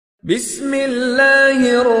بسم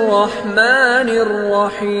الله الرحمن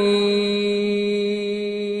الرحيم.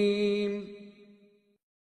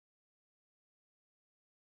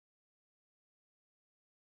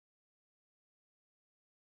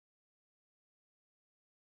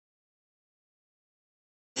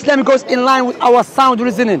 Islam goes in line with our sound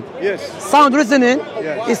reasoning. Yes. Sound reasoning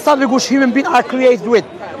is something which human beings are created with.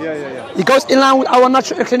 It goes in line with our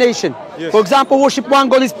natural inclination. Yes. For example, worship one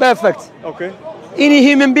God is perfect. Okay. Any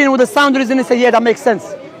human being with a sound reasoning say, yeah, that makes sense.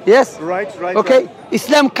 Yes? Right. Okay. Right.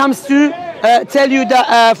 Islam comes to tell you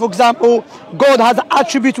that, for example, God has an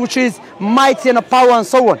attribute which is mighty and a power and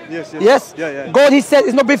so on. Yes. Yeah. God, he said,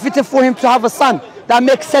 it's not befitting for him to have a son. That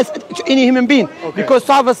makes sense to any human being. Okay. Because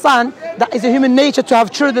to have a son, that is a human nature to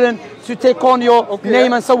have children, to take on your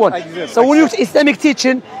name and so on. So when you use Islamic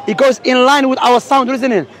teaching, it goes in line with our sound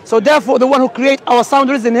reasoning. So therefore, the one who creates our sound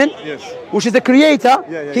reasoning, which is the creator,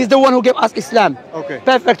 he's the one who gave us Islam. Okay.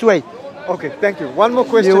 Perfect way. Okay, thank you. One more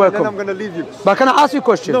question and then I'm going to leave you. But can I ask you a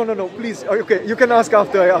question? No, please. Okay, you can ask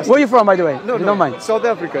after I ask. Where are you from, by the way? No, you don't mind? South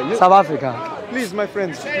Africa. South Africa. Please, my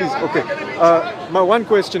friends, please. Okay. My one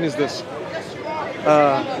question is this.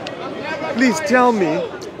 Please tell me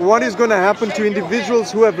what is going to happen to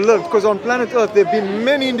individuals who have lived, because on planet Earth there have been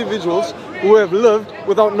many individuals who have lived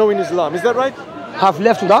without knowing Islam. Is that right? Have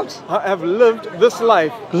left without? Have lived this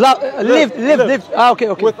life. Lived.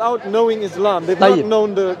 Okay. Without knowing Islam. They've not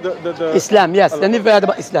known the Islam, yes. They never heard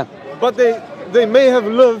about Islam. But they may have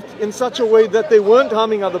lived in such a way that they weren't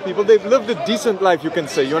harming other people. They've lived a decent life, you can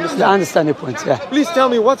say. You understand? I understand your point, yeah. Please tell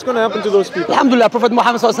me what's going to happen to those people. Alhamdulillah, Prophet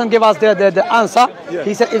Muhammad gave us the answer. Yeah.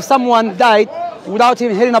 He said if someone died without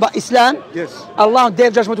him hearing about Islam, Allah on Day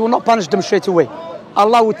of Judgment will not punish them straight away.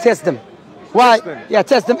 Allah will test them. Why? Test them. Yeah,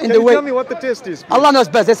 test them in Can the you way. Tell me what the test is, please? Allah knows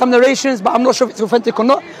best. There's some narrations, but I'm not sure if it's authentic or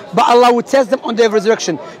not. But Allah will test them on the day of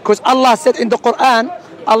resurrection. Because Allah said in the Quran,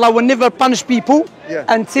 Allah will never punish people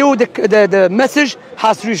until the message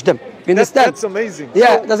has reached them. You understand? That's amazing.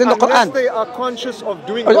 Yeah, so that's in the Quran. Unless they are conscious of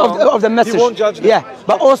doing wrong, of the message. He won't judge them. Yeah,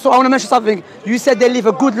 but also I want to mention something. You said they live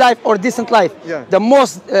a good life or a decent life. Yeah. The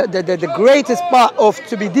most, the greatest part of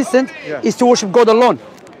to be decent is to worship God alone.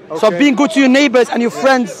 So being good to your neighbors and your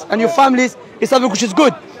friends and your families is something which is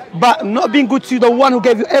good. But not being good to the one who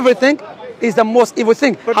gave you everything is the most evil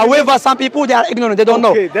thing. But however, some people, they are ignorant, they don't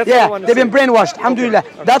know. They've been brainwashed. Alhamdulillah.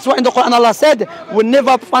 That's why in the Quran Allah said, we'll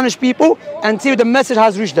never punish people until the message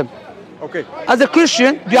has reached them. Okay. As a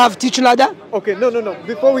Christian, do you have teaching like that? Okay, no.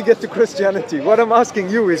 Before we get to Christianity, what I'm asking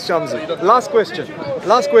you is, Shamsi, last question.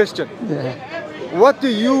 Yeah. What do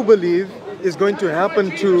you believe is going to happen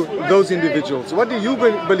to those individuals? What do you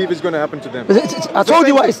believe is going to happen to them? I told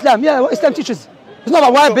you what Islam, what Islam teaches. It's not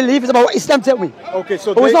about what I believe, it's about what Islam tells me. Okay,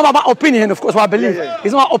 so it's not about opinion, of course, what I believe.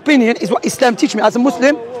 It's not opinion, it's what Islam teaches me. As a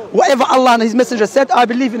Muslim, whatever Allah and His Messenger said, I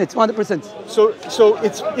believe in it, 100%. So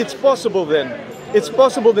it's possible then. It's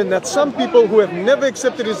possible then that some people who have never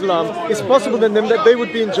accepted Islam, it's possible then that they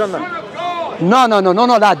would be in Jannah. No,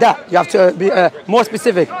 not like that. You have to be more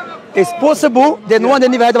specific. It's possible that when they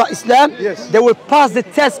never heard about Islam, they will pass the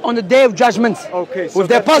test on the Day of Judgment. Okay, so if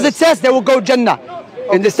they pass the test, they will go Jannah.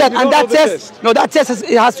 Understand? And that test,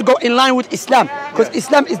 it has to go in line with Islam, because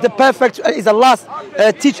Islam is the perfect, is the last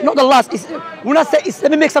teaching, not the last. When I say Islam,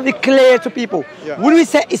 let me make something clear to people. When we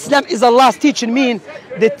say Islam is the last teaching, mean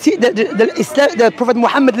the Prophet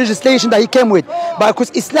Muhammad legislation that he came with, but because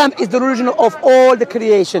Islam is the original of all the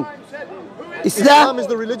creation. Islam is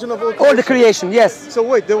the religion of all the creation, yes. So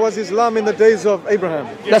wait, there was Islam in the days of Abraham.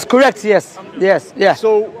 That's correct, yes.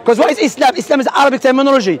 So, because what is Islam? Islam is Arabic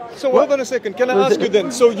terminology. So hold on a second, can I ask you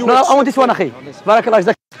then? So you I want this one, akhi.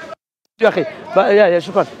 Barakallah, akhi.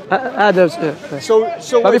 Shukran.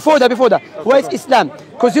 But before that, what is Islam?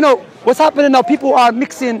 Because you know, what's happening now, people are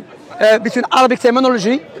mixing between Arabic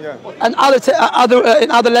terminology and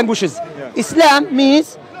other languages. Islam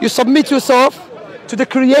means you submit yourself to the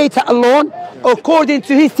Creator alone, according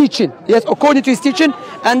to His teaching. Yes, according to His teaching,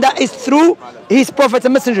 and that is through His prophets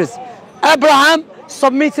and messengers. Abraham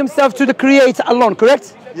submits himself to the Creator alone,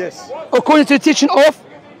 correct? Yes. According to the teaching of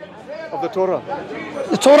the Torah.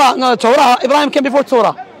 The Torah. Abraham came before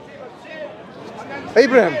Torah.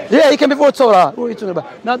 Abraham? Yeah, he came before Torah. What are you talking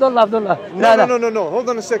about? No, don't laugh. No. Hold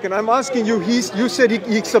on a second. I'm asking you. You said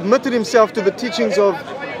he submitted himself to the teachings of.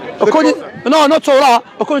 Not Torah,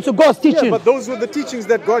 according to God's teaching. Yeah, but those were the teachings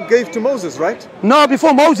that God gave to Moses, right? No,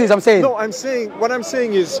 before Moses, I'm saying. No, what I'm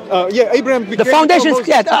saying is, Abraham became the foundation is,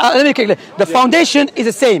 let me clear. The foundation is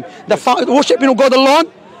the same. Worshiping God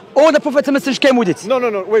alone, all the prophets and messengers came with it.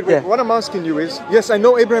 No, wait. Yeah. What I'm asking you is, yes, I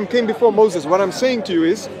know Abraham came before Moses. What I'm saying to you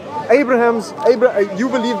is, you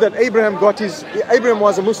believe that Abraham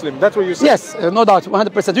was a Muslim. That's what you say? Yes, no doubt,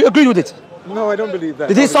 100%. You agree with it? No, I don't believe that.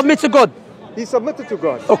 Did he submit to God? He submitted to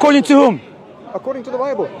God. According to whom? According to the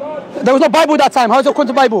Bible. There was no Bible that time. How is it according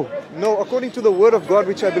to the Bible? No, according to the word of God,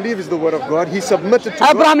 which I believe is the word of God, he submitted to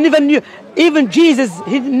Abraham God. never knew, even Jesus,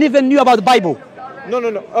 he never knew about the Bible. No.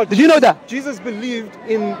 Did you know that? Jesus believed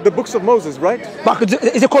in the books of Moses, right? But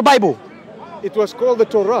is it called Bible? It was called the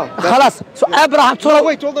Torah. Khalas. So Abraham, Torah... No,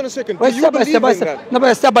 wait, hold on a second. Wait, Do you believe in that? No,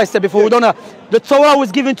 but step by step before we don't know. The Torah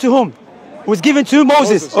was given to whom? Was given to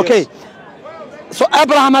Moses. Okay. Yes. So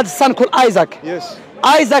Abraham had a son called Isaac. Yes.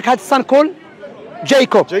 Isaac had a son called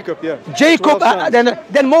Jacob. Yeah. Jacob,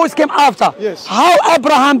 then Moses came after. Yes. How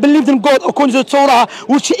Abraham believed in God according to the Torah,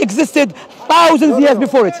 which existed thousands of years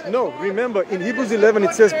before it? No, remember, in Hebrews 11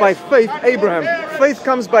 it says, by faith, Abraham. Faith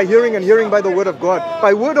comes by hearing, and hearing by the word of God.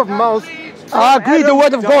 By word of mouth. I agree, the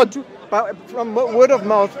word of God. From word of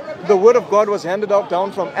mouth, the word of God was handed out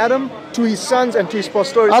down from Adam to his sons and to his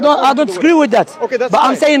posterity. I don't agree with that. Okay, that's but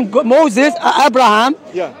fine. I'm saying Moses, Abraham,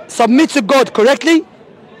 submit to God correctly.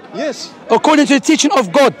 Yes. According to the teaching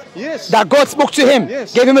of God. Yes. That God spoke to him.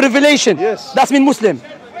 Yes. Gave him a revelation. Yes. That's mean Muslim.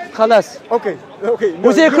 Khalas. Okay. No,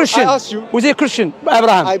 Was he a Christian? I asked you. Was he a Christian,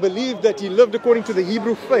 Abraham? I believe that he lived according to the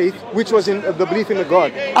Hebrew faith, which was in the belief in a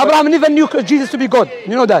God. Abraham never knew Jesus to be God.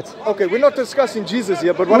 You know that? Okay, we're not discussing Jesus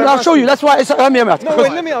here, but what I'll show you. That's why it's No,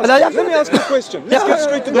 wait, let me ask you a question. Let's get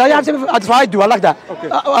straight to the point. That's what I do. I like that. Okay.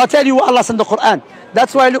 I'll tell you what Allah said in the Quran.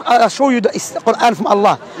 That's why I'll show you the Quran from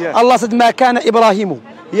Allah. Yeah. Allah said, ما كان إبراهيم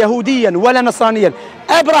يهوديا ولا نصرانيا.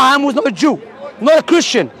 Abraham was not a Jew, not a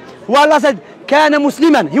Christian. Allah said, كان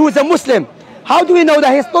مسلما. He was a Muslim. How do we know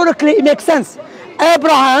that historically it makes sense?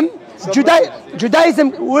 Abraham,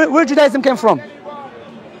 Judaism, where Judaism came from?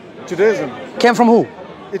 Judaism. Came from who?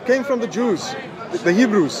 It came from the Jews, the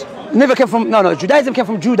Hebrews. Never came from, no, Judaism came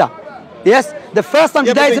from Judah. Yes? The first time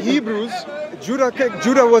Judaism... But the Hebrews,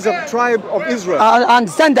 Judah was a tribe of Israel. I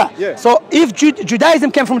understand that. Yeah. So if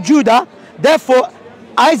Judaism came from Judah, therefore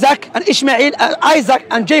Isaac and Ishmael, Isaac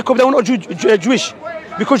and Jacob, they were not Jewish.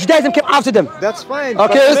 Because Judaism came after them. That's fine.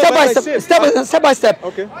 Okay, step by step.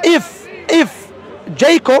 Okay. If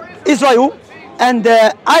Jacob, Israel, and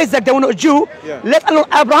Isaac, they were not Jew, let alone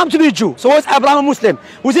Abraham to be a Jew. So was Abraham a Muslim?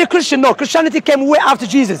 Was he a Christian? No, Christianity came way after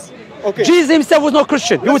Jesus. Okay. Jesus himself was not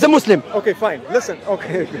Christian. He was a Muslim. Okay, fine. Listen.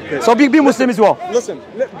 Okay. So be Muslim as well. Listen.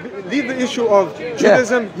 Leave the issue of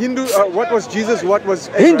Judaism, Hindu. What was Jesus? What was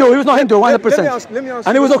Abraham? Hindu? He was not Hindu, 100%. Let me ask.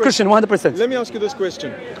 And he was not Christian, 100%. Let me ask you this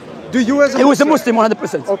question. Do you as a He was a Muslim, Muslim,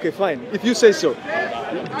 100%. Okay, fine. If you say so.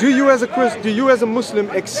 Do you as a Muslim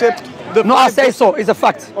accept the... No, I say so. It's a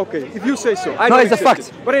fact. Okay, if you say so. No, it's a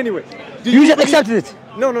fact. But anyway. You just accepted it.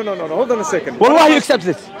 No. Hold on a second. Well, why you accept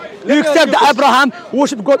it? You accept that Abraham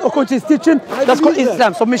worshipped God according to his teaching. That's called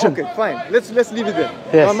Islam, submission. Okay, fine. Let's leave it there.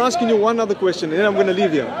 Yes. I'm asking you one other question, and then I'm going to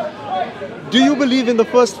leave here. Do you believe in the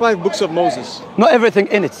first 5 books of Moses? Not everything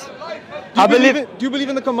in it. Do you believe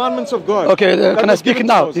in the commandments of God? Okay, can I speak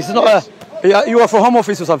now? This is not you are from Home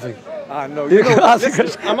Office or something. No. You keep asking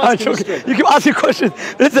questions. I'm asking you straight. You keep asking questions.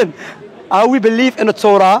 Listen, we believe in the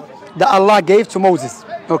Torah that Allah gave to Moses.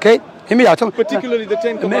 Okay? Hear me out. Particularly the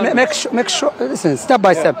 10 commandments. Make sure, listen, step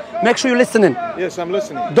by step. Make sure you're listening. Yes, I'm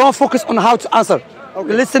listening. Don't focus on how to answer. Okay.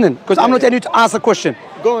 You're listening, because I'm not telling you to answer a question.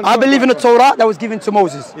 I believe in the Torah Torah that was given to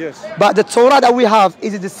Moses. Yes. But the Torah that we have,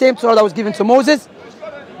 is it the same Torah that was given to Moses?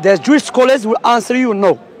 There's Jewish scholars who will answer you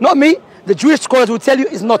no. Not me. The Jewish scholars will tell you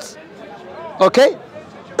it's not. Okay?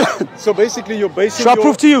 So basically you're basing Shall I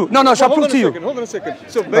prove to you? No, shall I prove to you? Hold on a second.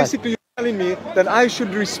 So basically you're telling me that I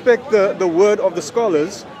should respect the word of the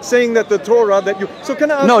scholars, saying that the Torah that you... So can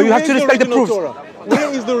I ask you have to respect the proofs. Torah?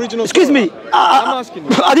 Where is the original Excuse Torah? me. I'm asking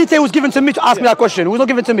you. I didn't say it was given to me to ask me that question. It was not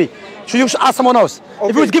given to me. So you should ask someone else. Okay.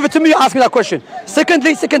 If it was given to me, you ask me that question.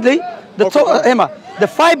 Secondly, the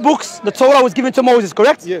 5 books, the Torah was given to Moses,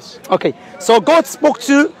 correct? Yes. Okay. So God spoke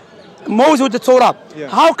to Moses with the Torah. Yeah.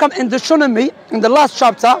 How come in Deuteronomy, in the last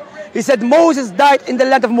chapter, he said Moses died in the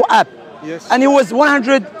land of Moab? Yes. And he was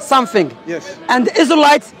 100 something. Yes. And the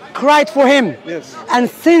Israelites cried for him. Yes. And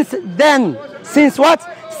since then, since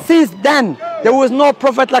then, there was no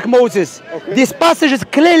prophet like Moses. Okay. These passages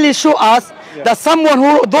clearly show us that someone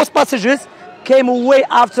who wrote those passages came way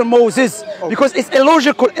after Moses. Because it's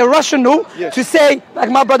illogical, irrational to say,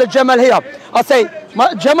 like my brother Jamal here. I'll say,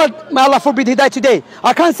 Jamal, may Allah forbid he died today.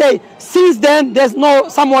 I can't say, since then, there's no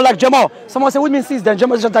someone like Jamal. Someone say, what do you mean since then?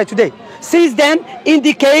 Jamal just died today. Since then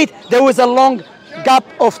indicate there was a long gap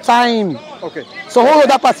of time. Okay. So hold on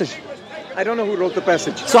that passage. I don't know who wrote the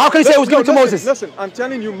passage. So how can you say it was given to Moses? Listen, I'm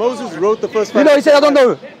telling you, Moses wrote the first 5 You know, he said, I don't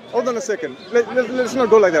know. Hold on a second. Let's not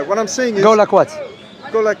go like that. What I'm saying is... Go like what?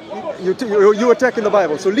 Go like you attacking the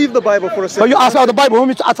Bible. So leave the Bible for a second. So you ask about the Bible, you want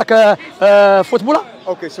me to attack a footballer?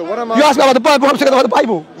 Okay, so what I'm You ask me about the Bible, I'm talking about the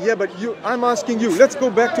Bible. Yeah, but I'm asking you. Let's go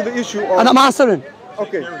back to the issue of... And I'm answering.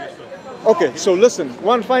 Okay. Okay, so listen,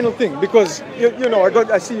 one final thing, because you know,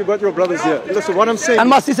 I see you got your brothers here. Listen, what I'm saying... And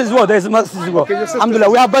my sisters as well, there's my sisters as well. Okay, Alhamdulillah,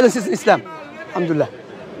 we have brothers and sisters in Islam. Alhamdulillah.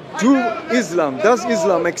 Does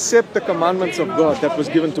Islam accept the commandments of God that was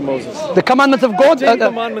given to Moses? The commandments of God? 10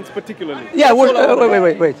 commandments particularly. Yeah,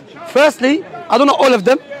 wait. Firstly, I don't know all of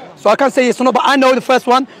them, so I can't say yes or no, but I know the first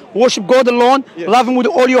one, worship God alone, love Him with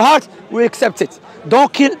all your heart, we accept it.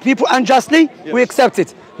 Don't kill people unjustly, we accept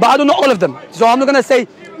it. But I don't know all of them, so I'm not going to say,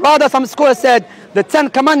 rather some scholars said the 10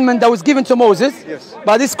 commandments that was given to Moses,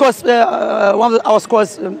 but this course, one of our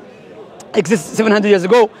scholars exists 700 years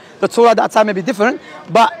ago, the Torah at that time may be different,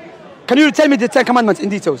 but can you tell me the 10 commandments in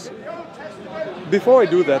details? Before I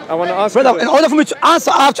do that, I want to ask Brother, in order for me to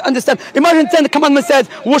answer, I have to understand. Imagine 10 commandments said,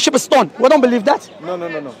 worship a stone. We don't believe that. No. Do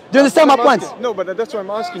you understand my point? No, but that's why I'm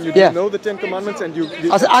asking you. Do you know the 10 commandments? And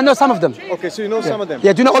I know some of them. Okay, so you know some of them?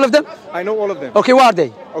 Yeah, do you know all of them? I know all of them. Okay, what are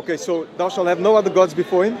they? Okay, so thou shalt have no other gods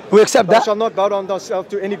before Him. We accept that. Thou shalt not bow down thyself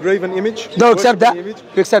to any graven image. No, accept that. We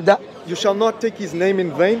accept that. You shall not take His name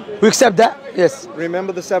in vain. We accept that, yes.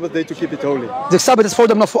 Remember the Sabbath day to keep it holy. The Sabbath is for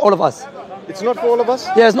them, not for all of us. It's not for all of us?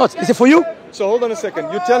 Yeah, it's not. Is it for you? So hold on a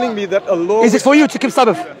second. You're telling me that a law... Is it for you to keep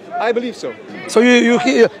Sabbath? I believe so. So you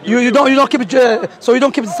don't keep so you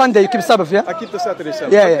don't keep the Sunday, you keep Sabbath, yeah? I keep the Saturday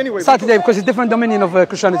Sabbath. Yeah. Anyway, Saturday because it's different dominion of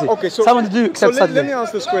Christianity. Okay, so someone do accept Saturday. Let me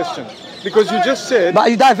ask this question, because you just said...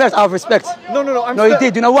 But you diverse out of respect. No. No, you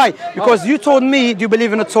did. You know why? Because you told me, do you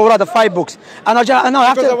believe in the Torah, the 5 books? And I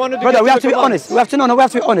have to, brother, we have to be honest. We have to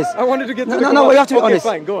be honest. I wanted to get to the No, we have to be honest.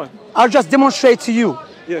 Okay, fine, go on. I'll just demonstrate to you.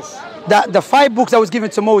 Yes. That the 5 books that was given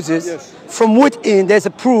to Moses, from within there's a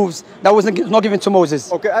proofs that was not given to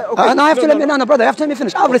Moses. Okay. And I have to let me, brother, I have to let me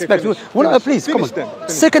finish. I have respect. Please, come on. Finish.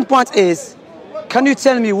 Second point is, can you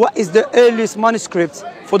tell me what is the earliest manuscript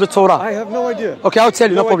for the Torah? I have no idea. Okay, I'll tell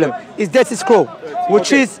you, no problem. It's Dead Sea Scroll,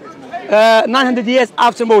 which is 900 years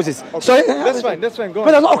after Moses. So that's fine. Go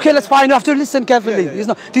on. Okay, let's fine. You have to listen carefully. It's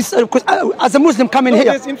not this because as a Muslim coming here.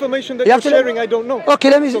 There's information that you're sharing I don't know. Okay,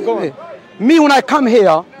 let me. So go on. Me, when I come here,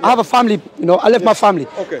 I have a family, you know, I left my family.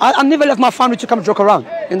 Okay. I never left my family to come joke around.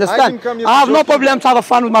 Understand? I have no problem to have a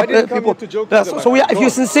fun with my people. So if you're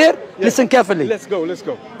sincere, listen carefully. Let's go.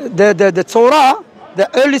 The Torah, the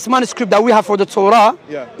earliest manuscript that we have for the Torah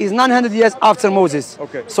is 900 years after Moses.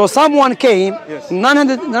 Okay. So someone came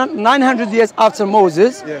 900 years after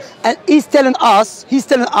Moses, and he's telling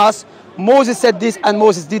us, Moses said this and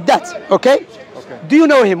Moses did that. Okay? Do you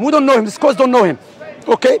know him? We don't know him. The scholars don't know him.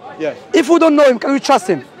 Okay? Yeah. If we don't know him, can we trust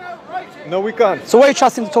him? No, we can't. So why are you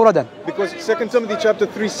trusting the Torah then? Because 2 Timothy chapter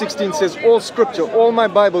 3:16 says all scripture, all my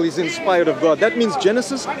Bible is inspired of God. That means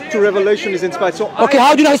Genesis to Revelation is inspired. So okay,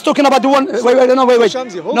 how do you know he's talking about the one? Wait.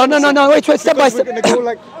 Shamsi, no, wait, step by step.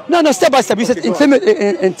 No, step by step. He said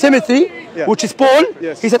in Timothy, which is Paul,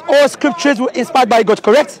 he said all scriptures were inspired by God,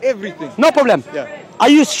 correct? Everything. No problem. Yeah. Are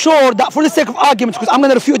you sure that for the sake of argument, because I'm going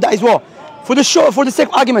to refute that as well, for the sake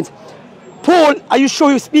of argument, Paul, are you sure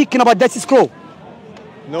you're speaking about Dead Sea Scroll?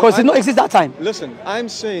 Because it did not exist that time. Listen, I'm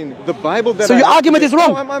saying the Bible that so your argument is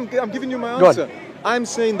wrong. No, I'm giving you my answer. I'm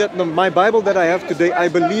saying that my Bible that I have today, I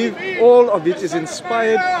believe all of it is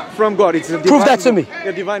inspired from God. It's a divine prove that to me.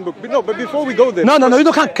 A divine book. No, but before we go there. No,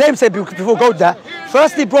 you can't claim say before we go there.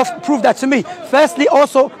 Firstly, prove that to me. Firstly,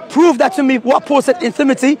 also prove that to me what Paul said in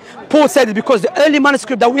Timothy. Paul said it because the early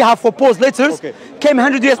manuscript that we have for Paul's letters came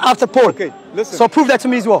 100 years after Paul. Okay, listen. So prove that to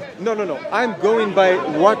me as well. No. I'm going by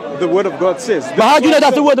what the Word of God says. But how do you know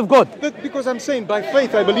that's the Word of God? Because I'm saying by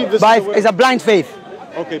faith I believe this is a blind faith.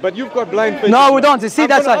 Okay, but you've got blind faith. No, we don't. You see,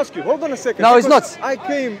 that's I'm going to ask you. Hold on a second. No, it's not. I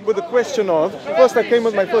came with the question of,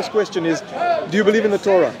 my first question is, do you believe in the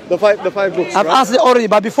Torah? The five books, I've answered it already,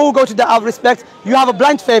 but before we go to that, I have respect. You have a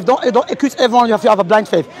blind faith. Don't accuse everyone you have a blind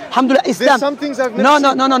faith. Alhamdulillah, Islam. There's some things I've never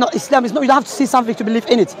seen. No. Islam is not, you don't have to see something to believe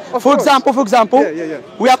in it. For example, yeah.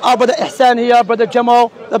 we have our brother Ihsan here, brother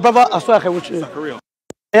Jamal, the brother Zachariah.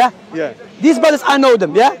 Yeah. These brothers, I know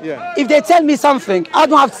them, yeah? If they tell me something, I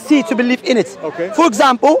don't have to see to believe in it. Okay. For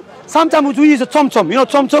example, sometimes we use a tom-tom. You know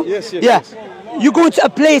tom-tom? Yes. You go into a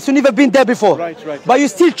place you've never been there before. Right. But you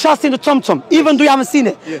still trust in the tom-tom, even though you haven't seen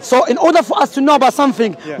it. Yes. So in order for us to know about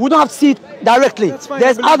something, we don't have to see it directly. That's fine.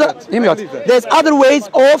 There's other ways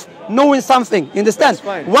of knowing something. You understand? That's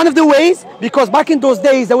fine. One of the ways, because back in those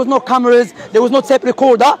days there was no cameras, there was no tape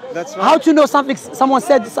recorder. That's fine. How to know something? Someone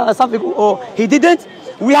said something or he didn't.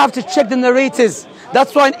 we have to check the narrators.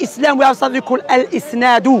 That's why in Islam we have something called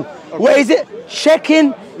al-isnadu. Where is it?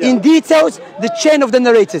 Checking in details the chain of the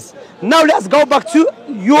narrators. Now let's go back to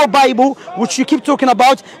your Bible, which you keep talking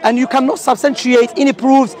about, and you cannot substantiate any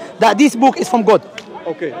proofs that this book is from God.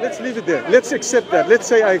 Okay, let's leave it there. Let's accept that. Let's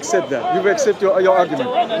say I accept that. You accept your argument.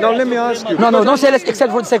 Now let me ask you. No, don't say let's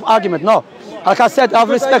accept for the sake of argument. No. Like I said, I have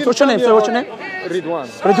respect. What's your name? Sorry, what's your name? Ridwan.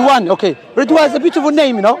 Ridwan, okay. Ridwan is a beautiful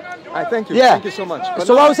name, you know. I thank you. Yeah. Thank you so much. But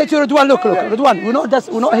so I will say to you, Ridwan, look, Ridwan,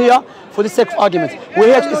 we're not here for the sake of argument. We're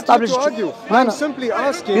here to establish. I'm simply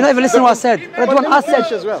asking. You're not even listening to what I said. Ridwan, I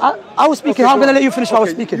said, I was speaking. How am I going to let you finish what I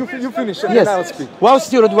was speaking? You finish and then I'll speak. Well,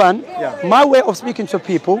 still, Ridwan, my way of speaking to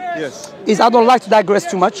people is I don't like to digress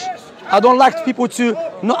too much. I don't like people to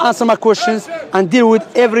not answer my questions and deal with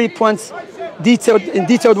every point in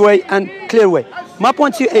detailed way and clear way. My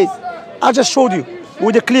point here is, I just showed you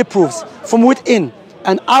with the clear proofs from within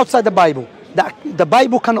and outside the Bible that the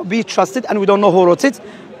Bible cannot be trusted and we don't know who wrote it.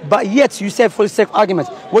 But yet you say for the sake of argument.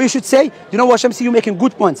 What you should say, you know what, Shamsi, you're making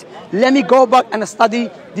good points. Let me go back and study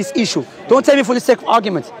this issue. Don't tell me for the sake of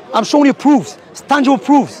argument. I'm showing you proofs, tangible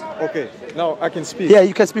proofs. Okay, now I can speak. Yeah,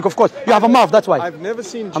 you can speak, of course. You have a mouth, that's why. I've never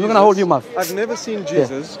seen Jesus. I'm not going to hold your mouth. I've never seen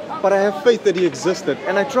Jesus, but I have faith that he existed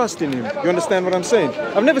and I trust in him. You understand what I'm saying?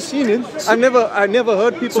 I've never seen him. I never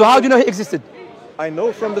heard people. So how do you know he existed? I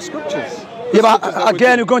know from the scriptures. Yeah, but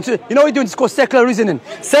again, you're going to, you know what you're doing? It's called secular reasoning.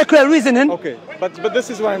 Secular reasoning. Okay, but this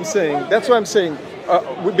is why I'm saying, that's why I'm saying,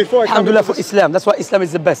 before I come Alhamdulillah for Islam, that's why Islam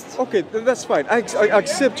is the best. Okay, that's fine. I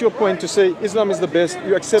accept your point to say Islam is the best.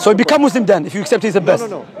 You accept. So become Muslim then, if you accept he's the best.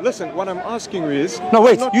 No. Listen, what I'm asking you is. No,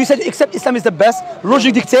 wait. You said accept Islam is the best.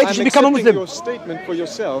 Logic dictates you should become a Muslim. Your statement for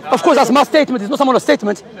yourself. Of course, that's my statement. It's not someone's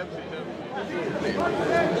statement.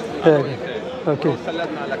 Okay.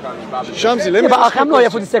 Shamsi, let me ask you I'm not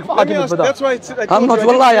here for the sake of argument, brother. That's why I'm not.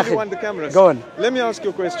 Wallahi, the cameras. Go on. Let me ask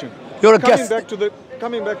you a question. You're a guest.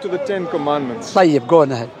 Coming back to the 10 commandments. Tayyib, go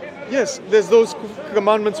on ahead. Yes, there's those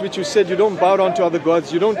commandments which you said you don't bow down to other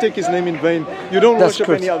gods, you don't take his name in vain, you don't worship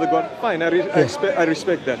any other god. Fine, I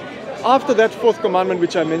respect that. After that fourth commandment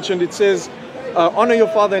which I mentioned, it says, honor your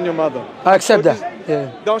father and your mother. I accept that.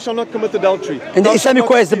 Yeah. Thou shalt not commit adultery. In the Islamic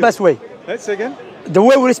way is the best way. Let's say again. The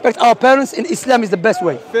way we respect our parents in Islam is the best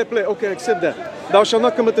way. Fair play. Okay, accept that. Thou shalt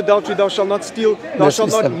not commit adultery. Thou shalt not steal. Thou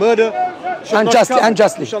shalt not murder.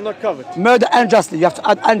 Unjustly. Shall not covet. Murder unjustly. You have to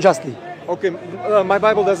add unjustly. Okay, my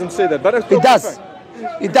Bible doesn't say that, but it does.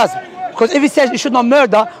 It does. Because if it says you should not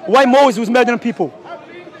murder, why Moses was murdering people?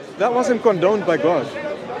 That wasn't condoned by God.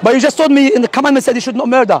 But you just told me in the commandment said you should not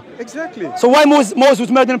murder. Exactly. So why Moses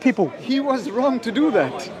was murdering people? He was wrong to do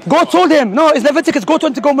that. God told him. No, it's Leviticus. God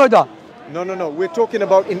told him to go murder. No. We're talking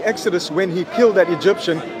about in Exodus when he killed that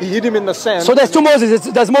Egyptian, he hid him in the sand. So there's two Moses.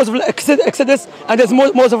 There's Moses of Exodus and there's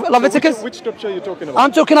Moses of Leviticus. So which scripture are you talking about?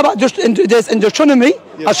 I'm talking about there's in Deuteronomy.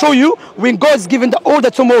 Yes. I'll show you when God's given the order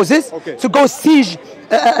to Moses to go siege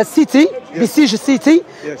a city, besiege a city.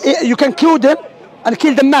 Yes. You can kill them and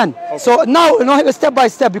kill the man. Okay. So now, step by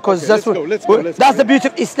step, because that's the beauty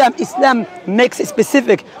of Islam. Islam makes it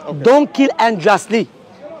specific. Okay. Don't kill unjustly.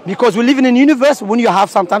 Because we live in a universe when you have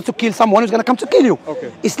sometimes to kill someone who's going to come to kill you.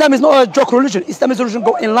 Okay. Islam is not a joke religion. Islam is a religion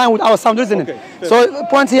go in line with our sound reasoning. Okay. So the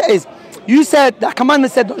point here is, you said the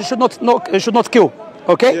commandment said you should not kill.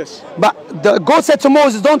 Okay? Yes. But God said to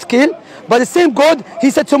Moses, don't kill. But the same God, he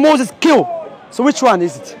said to Moses, kill. So which one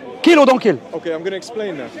is it? Kill or don't kill? Okay, I'm going to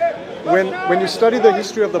explain that. When you study the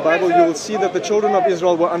history of the Bible, you will see that the children of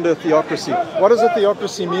Israel were under a theocracy. What does a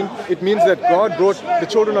theocracy mean? It means that God brought the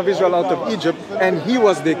children of Israel out of Egypt and he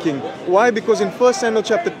was their king. Why? Because in 1 Samuel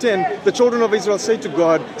chapter 10, the children of Israel say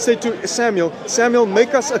to Samuel, Samuel,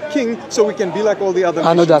 make us a king so we can be like all the other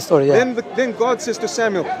nations. I know that story, yeah. Then God says to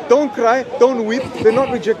Samuel, don't cry, don't weep. They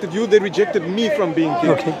not rejected you, they rejected me from being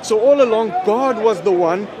king. Okay. So all along, God was the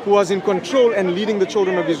one who was in control and leading the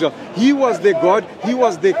children of Israel. He was their God, he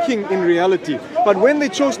was their king in reality. But when they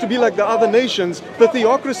chose to be like the other nations, the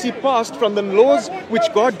theocracy passed from the laws which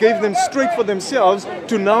God gave them straight for themselves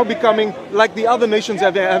to now becoming like the other nations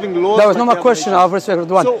that they're having laws. That was not my question. I have respect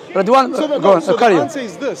Radwan. Go on. So the answer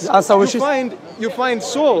is this. You find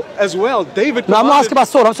Saul as well. David. No, I'm not asking about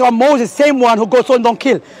Saul. I'm talking about Moses, same one who God told him don't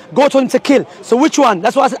kill. God told him to kill. So which one?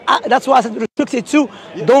 That's why I said restricted to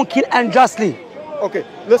don't kill unjustly. Okay,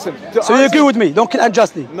 listen. So you agree with me? Don't kill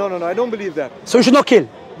unjustly. No, I don't believe that. So we should not kill.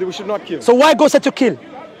 We should not kill. So why God said to kill?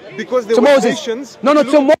 Because there to were Moses. nations. No, no,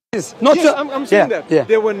 to Moses. Not Yes, to, I'm saying yeah, that. yeah.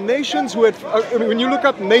 There were nations who had, when you look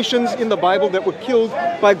up nations in the Bible that were killed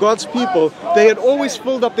by God's people, they had always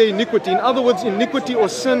filled up their iniquity. In other words, iniquity or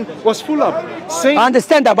sin was full up. I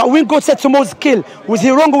understand that, but when God said to Moses, kill, was he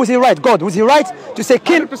wrong or was he right? God, was he right to say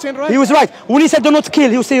kill? 100% right. He was right. When he said do not kill,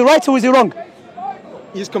 he was he right or was he wrong?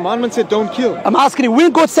 His commandment said don't kill. I'm asking you,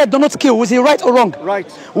 when God said do not kill, was he right or wrong?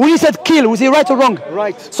 Right. When he said kill, was he right or wrong?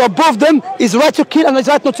 Right. So both them is right to kill and is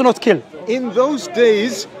right not to not kill. In those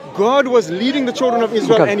days, God was leading the children of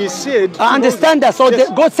Israel, Okay. and He said, I understand that. So Yes.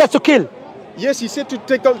 God said to kill. yes, He said to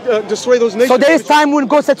take out, destroy those nations. So there is time when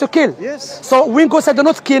God said to kill. Yes. So when God said do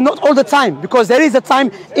not kill, not all the time, because there is a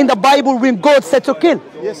time in the Bible when God said to kill.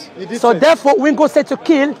 Yes, He did. So say. therefore, when God said to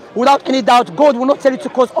kill, without any doubt, God will not tell you to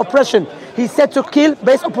cause oppression. He said to kill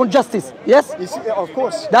based upon justice. Yes? He said, of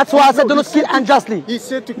course. That's why I said do he not kill said to- unjustly. He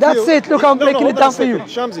said to That's kill. it. Look, I'm breaking it hold on down a for you.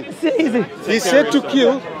 second. Shamsi. It's easy. He said to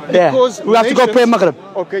kill Yeah. because We have to go pray Maghrib.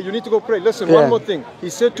 Okay, you need to go pray. Listen, Yeah. one more thing. He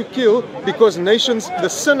said to kill because nations, the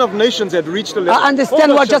sin of nations had reached a level. I understand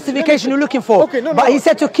Hold on, what Shamsi. justification you're looking for. Okay, no, but no. he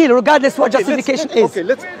said to kill, regardless what Okay, justification let's, is. Okay,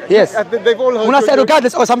 let's. Yes. They've all heard When I your- say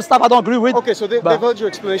regardless or some stuff I don't agree with. Okay, so they've but- heard your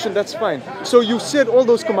explanation. That's fine. So you said all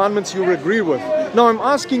those commandments you agree with. Now I'm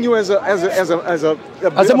asking you as a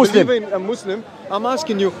Muslim. believer in a Muslim. I'm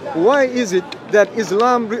asking you, why is it that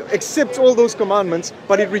Islam accepts all those commandments,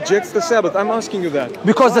 but it rejects the Sabbath? I'm asking you that.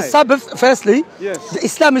 Because the Why? Sabbath, firstly, Yes. the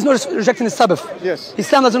Islam is not rejecting the Sabbath. Yes.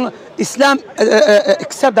 Islam doesn't. Islam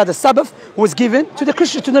accept that the Sabbath was given to the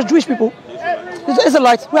Christians, to the Jewish people. The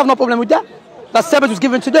Israelites, we have no problem with that. The Sabbath was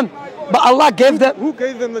given to them, but Allah gave them. Who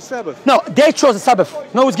gave them the Sabbath? No, they chose the Sabbath.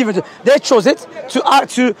 No, it was given to. They chose it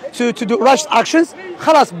to do righteous actions.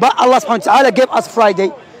 Khalas, but Allah subhanahu wa ta'ala gave us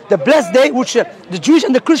Friday, the blessed day, which the Jewish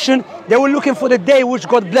and the Christian, they were looking for the day which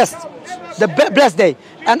God blessed, the blessed day.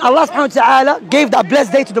 And Allah subhanahu wa ta'ala gave that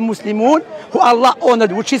blessed day to the Muslimun, who Allah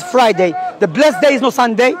honored, which is Friday. The blessed day is not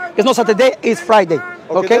Sunday, it's not Saturday, it's Friday.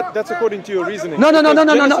 Okay? That's according to your reasoning. No.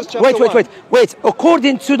 Genesis chapter Wait.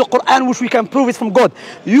 According to the Quran, which we can prove is from God.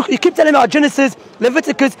 You keep telling me about Genesis,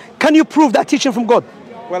 Leviticus. Can you prove that teaching from God?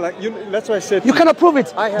 Well, that's why I said. You cannot prove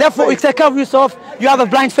it. I have Therefore, faith. you take care of yourself. You have a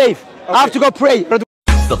blind faith. I have to go pray.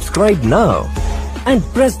 Subscribe now and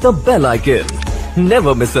press the bell icon.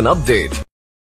 Never miss an update.